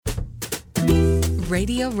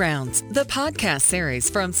Radio Rounds, the podcast series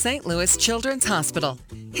from St. Louis Children's Hospital.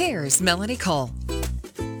 Here's Melanie Cole.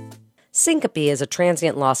 Syncope is a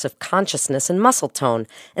transient loss of consciousness and muscle tone,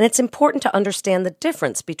 and it's important to understand the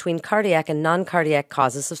difference between cardiac and non-cardiac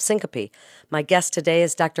causes of syncope. My guest today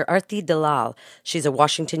is Dr. Arti Dalal. She's a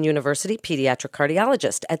Washington University pediatric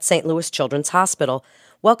cardiologist at St. Louis Children's Hospital.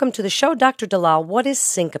 Welcome to the show, Dr. Dalal. What is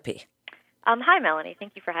syncope? Hi, Melanie.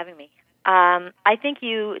 Thank you for having me. I think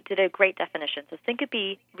you did a great definition. So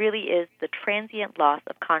syncope really is the transient loss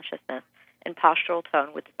of consciousness and postural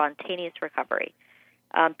tone with spontaneous recovery.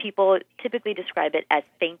 People typically describe it as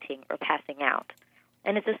fainting or passing out.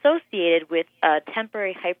 And it's associated with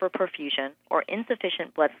temporary hyperperfusion or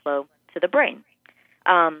insufficient blood flow to the brain.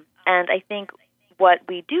 And I think what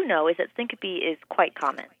we do know is that syncope is quite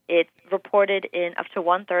common. It's reported in up to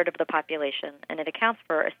one-third of the population, and it accounts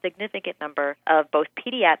for a significant number of both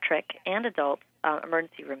pediatric and adult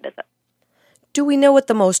emergency room visits. Do we know what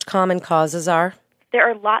the most common causes are? There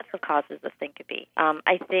are lots of causes of syncope.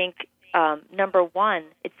 I think, number one,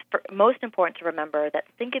 it's most important to remember that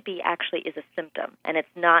syncope actually is a symptom, and it's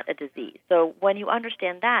not a disease. So when you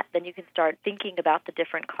understand that, then you can start thinking about the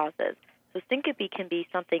different causes. So syncope can be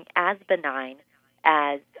something as benign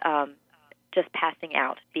as just passing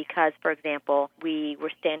out because, for example, we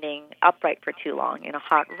were standing upright for too long in a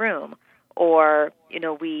hot room, or,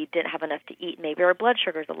 we didn't have enough to eat. Maybe our blood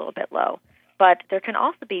sugar is a little bit low. But there can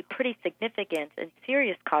also be pretty significant and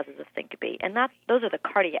serious causes of syncope, and those are the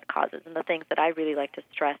cardiac causes and the things that I really like to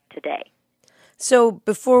stress today. So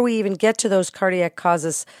before we even get to those cardiac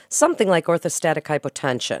causes, something like orthostatic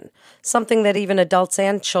hypotension, something that even adults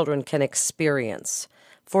and children can experience.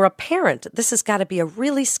 For a parent, this has got to be a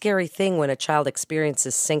really scary thing when a child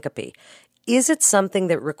experiences syncope. Is it something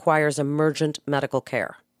that requires emergent medical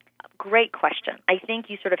care? Great question. I think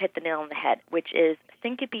you sort of hit the nail on the head, which is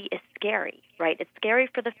syncope is scary, right? It's scary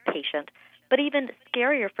for the patient, but even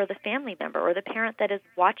scarier for the family member or the parent that is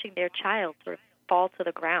watching their child sort of fall to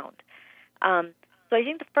the ground. So I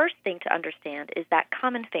think the first thing to understand is that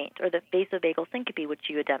common faint, or the vasovagal syncope, which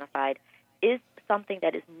you identified, is something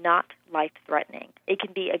that is not life-threatening. It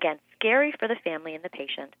can be, again, scary for the family and the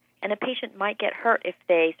patient, and a patient might get hurt if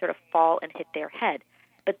they sort of fall and hit their head.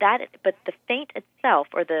 But the faint itself,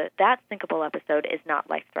 or that syncopal episode, is not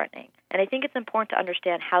life-threatening. And I think it's important to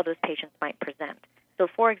understand how those patients might present. So,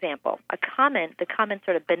 for example, the common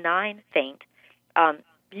sort of benign faint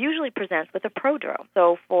usually presents with a prodrome.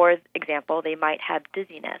 So, for example, they might have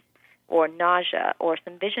dizziness or nausea or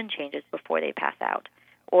some vision changes before they pass out.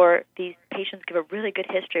 Or these patients give a really good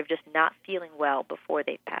history of just not feeling well before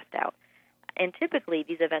they've passed out. And typically,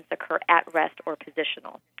 these events occur at rest or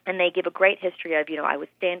positional. And they give a great history of, I was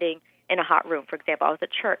standing in a hot room. For example, I was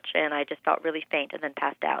at church, and I just felt really faint and then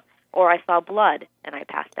passed out. Or I saw blood, and I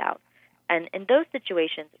passed out. And in those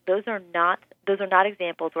situations, those are not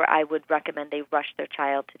examples where I would recommend they rush their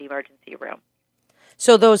child to the emergency room.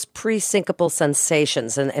 So those pre-syncopal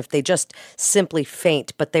sensations, and if they just simply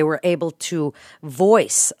faint, but they were able to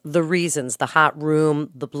voice the reasons, the hot room,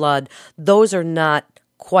 the blood, those are not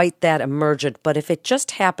quite that emergent. But if it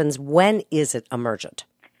just happens, when is it emergent?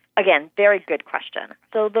 Again, very good question.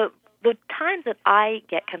 So the times that I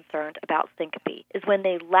get concerned about syncope is when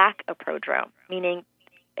they lack a prodrome, meaning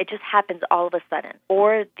it just happens all of a sudden,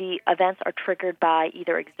 or the events are triggered by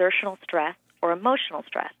either exertional stress or emotional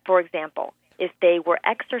stress. For example, if they were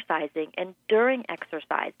exercising and during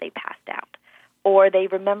exercise they passed out, or they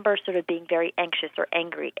remember sort of being very anxious or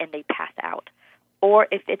angry and they pass out, or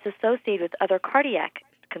if it's associated with other cardiac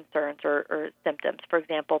concerns or symptoms, for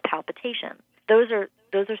example, palpitations. Those are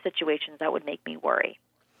situations that would make me worry.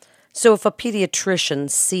 So if a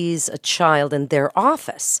pediatrician sees a child in their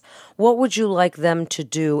office, what would you like them to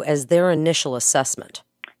do as their initial assessment?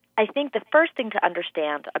 I think the first thing to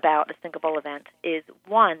understand about a syncopal event is,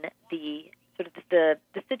 one, the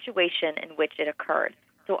situation in which it occurred.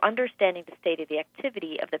 So understanding the state of the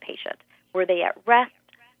activity of the patient. Were they at rest?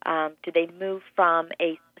 Did they move from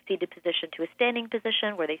a seated position to a standing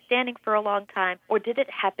position? Were they standing for a long time? Or did it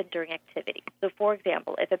happen during activity? So, for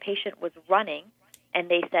example, if a patient was running and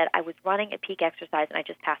they said, I was running at peak exercise and I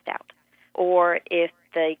just passed out. Or if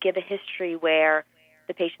they give a history where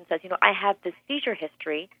the patient says, I have this seizure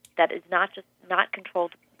history that is not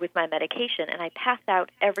controlled with my medication, and I pass out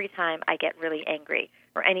every time I get really angry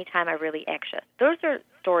or any time I'm really anxious. Those are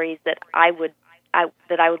stories that I would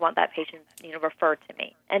want that patient refer to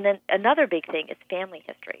me. And then another big thing is family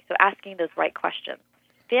history. So asking those right questions.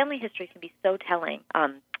 Family history can be so telling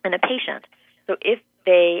in a patient. So if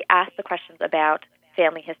they ask the questions about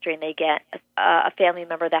family history and they get a family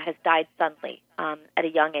member that has died suddenly at a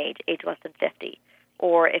young age less than 50,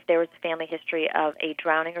 or if there was a family history of a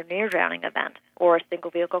drowning or near drowning event, or a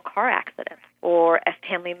single vehicle car accident, or a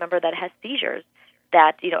family member that has seizures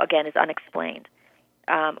that, again, is unexplained,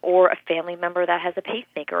 or a family member that has a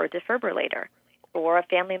pacemaker or a defibrillator, or a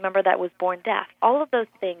family member that was born deaf. All of those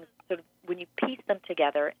things, sort of, when you piece them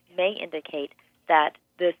together, may indicate that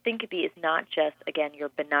the syncope is not just, again, your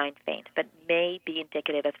benign faint, but may be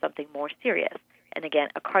indicative of something more serious, and again,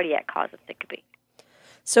 a cardiac cause of syncope.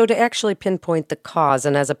 So to actually pinpoint the cause,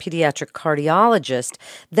 and as a pediatric cardiologist,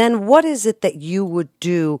 then what is it that you would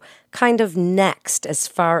do kind of next as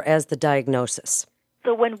far as the diagnosis?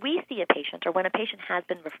 So when we see a patient, or when a patient has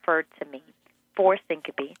been referred to me for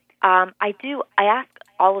syncope, I ask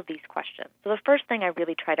all of these questions. So the first thing I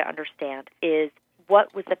really try to understand is,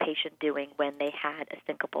 what was the patient doing when they had a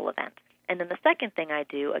syncopal event? And then the second thing I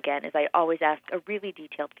do, again, is I always ask a really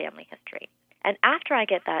detailed family history. And after I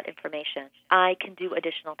get that information, I can do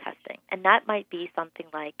additional testing. And that might be something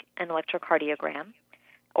like an electrocardiogram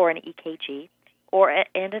or an EKG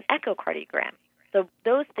and an echocardiogram. So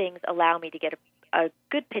those things allow me to get a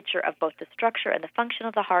good picture of both the structure and the function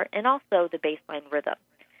of the heart and also the baseline rhythm.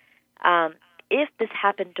 If this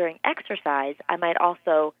happened during exercise, I might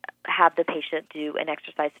also have the patient do an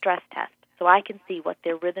exercise stress test so I can see what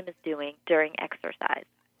their rhythm is doing during exercise.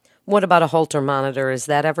 What about a Holter monitor? Is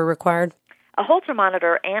that ever required? A Holter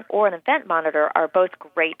monitor or an event monitor are both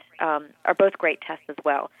great tests as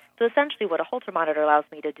well. So essentially what a Holter monitor allows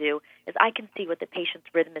me to do is I can see what the patient's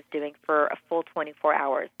rhythm is doing for a full 24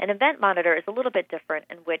 hours. An event monitor is a little bit different,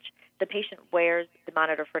 in which the patient wears the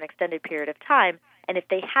monitor for an extended period of time, and if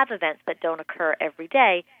they have events that don't occur every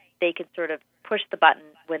day, they can sort of push the button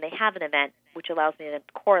when they have an event, which allows me to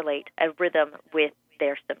correlate a rhythm with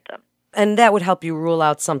their symptom. And that would help you rule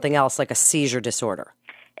out something else like a seizure disorder.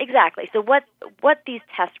 Exactly. So what these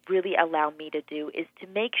tests really allow me to do is to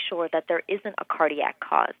make sure that there isn't a cardiac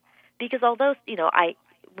cause. Because although,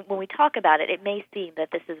 when we talk about it, it may seem that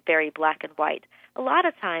this is very black and white. A lot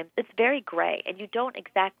of times it's very gray, and you don't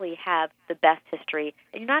exactly have the best history,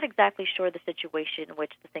 and you're not exactly sure the situation in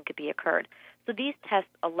which the syncope occurred. So these tests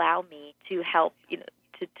allow me to help,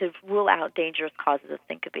 to rule out dangerous causes of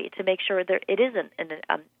syncope, to make sure that it isn't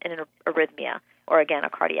an arrhythmia or, again, a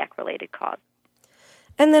cardiac-related cause.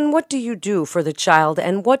 And then what do you do for the child,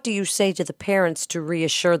 and what do you say to the parents to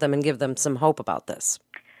reassure them and give them some hope about this?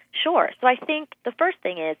 Sure. So I think the first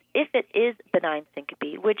thing is, if it is benign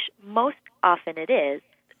syncope, which most often it is,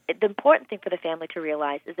 the important thing for the family to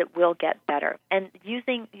realize is it will get better. And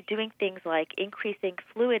doing things like increasing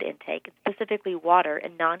fluid intake, specifically water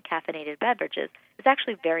and non-caffeinated beverages, is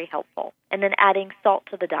actually very helpful. And then adding salt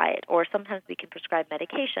to the diet, or sometimes we can prescribe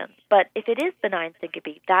medications. But if it is benign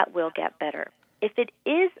syncope, that will get better. If it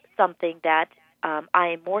is something that I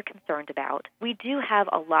am more concerned about, we do have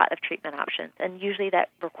a lot of treatment options, and usually that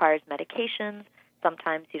requires medications,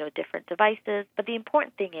 sometimes, different devices. But the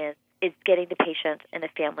important thing is getting the patient and the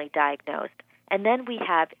family diagnosed. And then we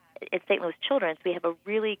have, at St. Louis Children's, we have a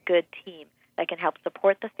really good team that can help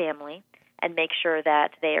support the family and make sure that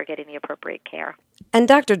they are getting the appropriate care. And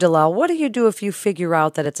Dr. Dalal, what do you do if you figure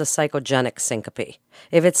out that it's a psychogenic syncope?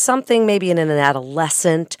 If it's something maybe in an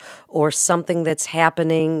adolescent, or something that's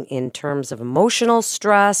happening in terms of emotional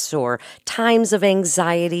stress or times of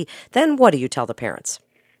anxiety, then what do you tell the parents?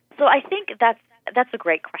 So I think that's a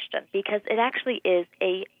great question, because it actually is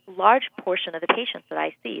a large portion of the patients that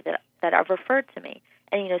I see that are referred to me.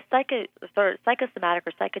 And, psychosomatic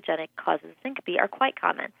or psychogenic causes of syncope are quite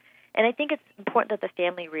common. And I think it's important that the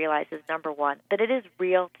family realizes, number one, that it is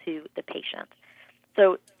real to the patient.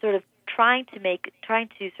 So sort of trying to make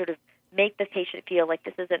the patient feel like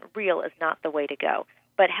this isn't real is not the way to go.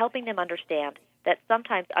 But helping them understand that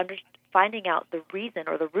sometimes finding out the reason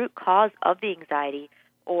or the root cause of the anxiety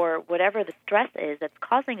or whatever the stress is that's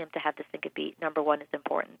causing them to have the syncope, number one, is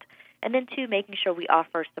important. And then two, making sure we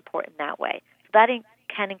offer support in that way. So that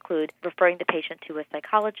can include referring the patient to a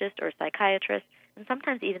psychologist or a psychiatrist, and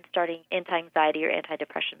sometimes even starting anti-anxiety or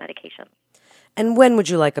antidepressant medication. And when would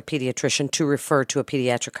you like a pediatrician to refer to a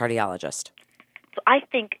pediatric cardiologist? So I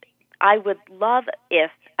think I would love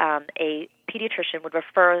if a pediatrician would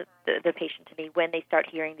refer the patient to me when they start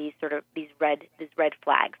hearing these red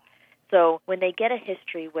flags. So when they get a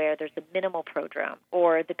history where there's a minimal prodrome,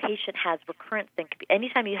 or the patient has recurrent syncope,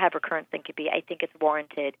 anytime you have recurrent syncope, I think it's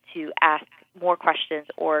warranted to ask more questions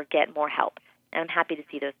or get more help. And I'm happy to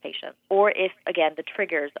see those patients. Or if, again, the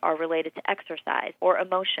triggers are related to exercise or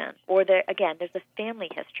emotion, or there's a family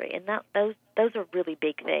history, and those are really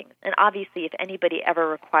big things. And obviously, if anybody ever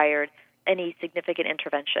required any significant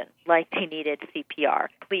intervention, like they needed CPR,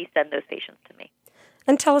 please send those patients to me.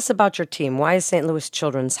 And tell us about your team. Why is St. Louis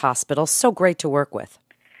Children's Hospital so great to work with?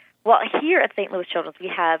 Well, here at St. Louis Children's,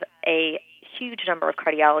 we have a huge number of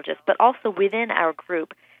cardiologists, but also within our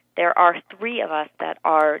group, there are 3 of us that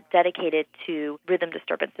are dedicated to rhythm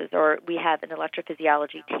disturbances, or we have an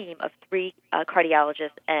electrophysiology team of 3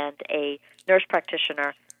 cardiologists and a nurse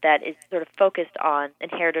practitioner that is sort of focused on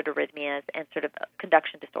inherited arrhythmias and sort of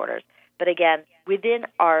conduction disorders. But again, within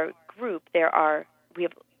our group, we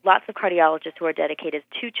have lots of cardiologists who are dedicated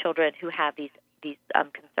to children who have these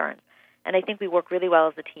concerns. And I think we work really well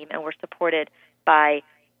as a team, and we're supported by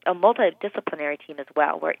a multidisciplinary team as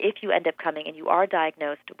well, where if you end up coming and you are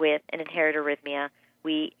diagnosed with an inherited arrhythmia,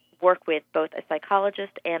 we work with both a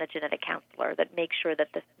psychologist and a genetic counselor that makes sure that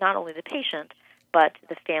not only the patient, but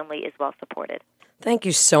the family is well supported. Thank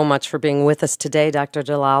you so much for being with us today, Dr.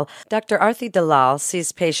 Dalal. Dr. Arthi Dalal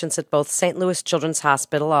sees patients at both St. Louis Children's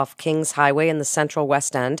Hospital off Kings Highway in the Central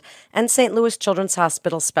West End and St. Louis Children's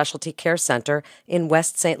Hospital Specialty Care Center in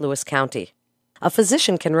West St. Louis County. A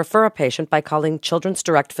physician can refer a patient by calling Children's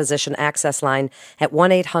Direct Physician Access Line at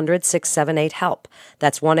 1-800-678-HELP.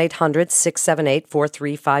 That's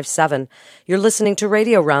 1-800-678-4357. You're listening to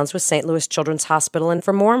Radio Rounds with St. Louis Children's Hospital, and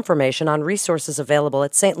for more information on resources available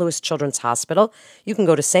at St. Louis Children's Hospital, you can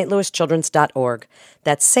go to stlouischildrens.org.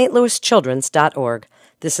 That's stlouischildrens.org.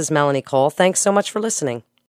 This is Melanie Cole. Thanks so much for listening.